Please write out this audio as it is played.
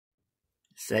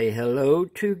Say hello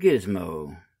to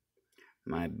Gizmo,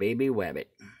 my baby wabbit.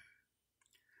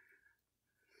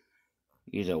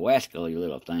 He's a wascally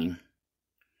little thing.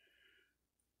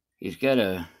 He's got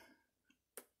a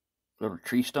little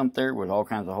tree stump there with all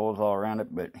kinds of holes all around it,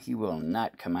 but he will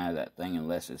not come out of that thing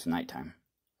unless it's nighttime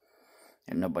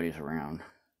and nobody's around.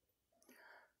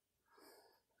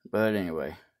 But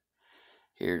anyway,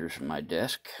 here's my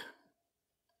desk,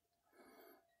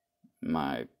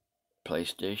 my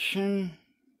PlayStation,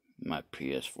 my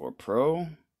PS4 Pro.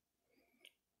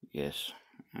 Yes,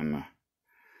 I'm a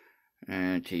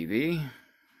TV.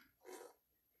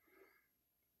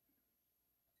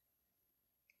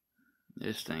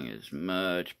 This thing is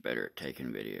much better at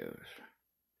taking videos.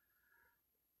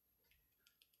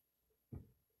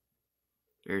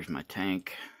 There's my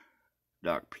tank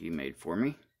Doc P made for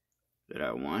me that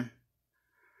I won.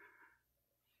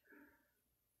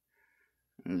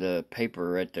 The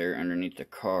paper right there underneath the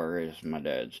car is my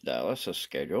dad's dialysis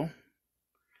schedule.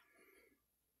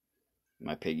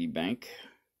 My piggy bank,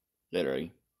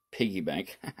 literally piggy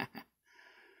bank.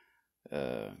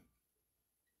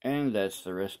 And that's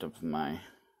the rest of my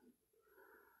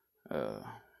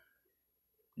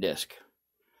desk.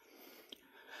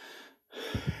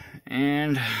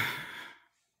 And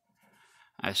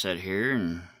I sit here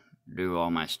and do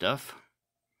all my stuff.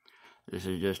 This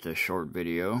is just a short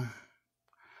video.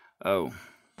 Oh,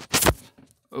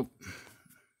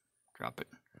 drop it.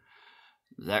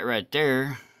 That right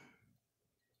there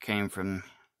came from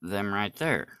them right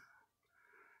there.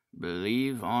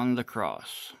 Believe on the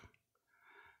Cross.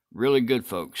 Really good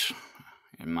folks,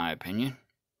 in my opinion.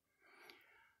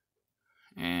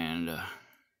 And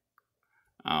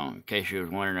in case you was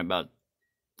wondering about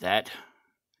that,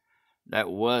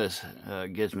 that was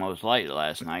Gizmo's light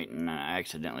last night, and I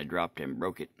accidentally dropped it and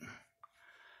broke it.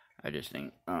 I just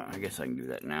think, I guess I can do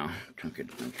that now. Chunk it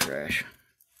in the trash.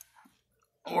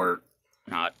 Or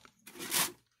not.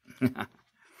 I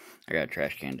got a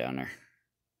trash can down there.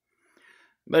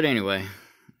 But anyway,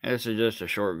 this is just a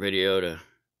short video to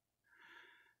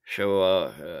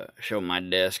show my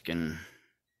desk and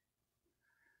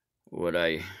what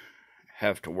I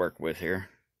have to work with here.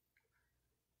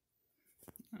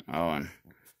 Oh, and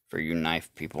for you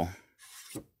knife people,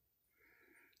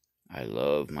 I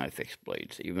love my fixed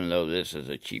blades. Even though this is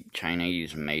a cheap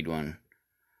Chinese made one.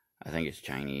 I think it's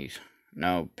Chinese.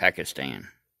 No, Pakistan.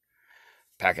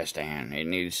 It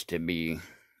needs to be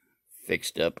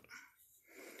fixed up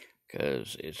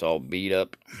because it's all beat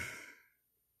up.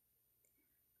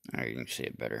 There, you can see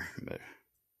it better, but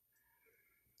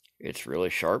it's really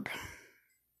sharp.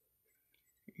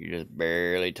 You just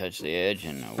barely touch the edge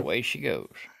and away she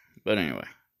goes. But anyway,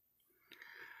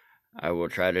 I will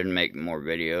try to make more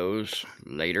videos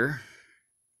later.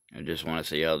 I just want to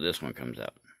see how this one comes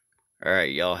out.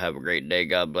 Alright, y'all have a great day.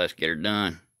 God bless. Get her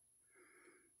done.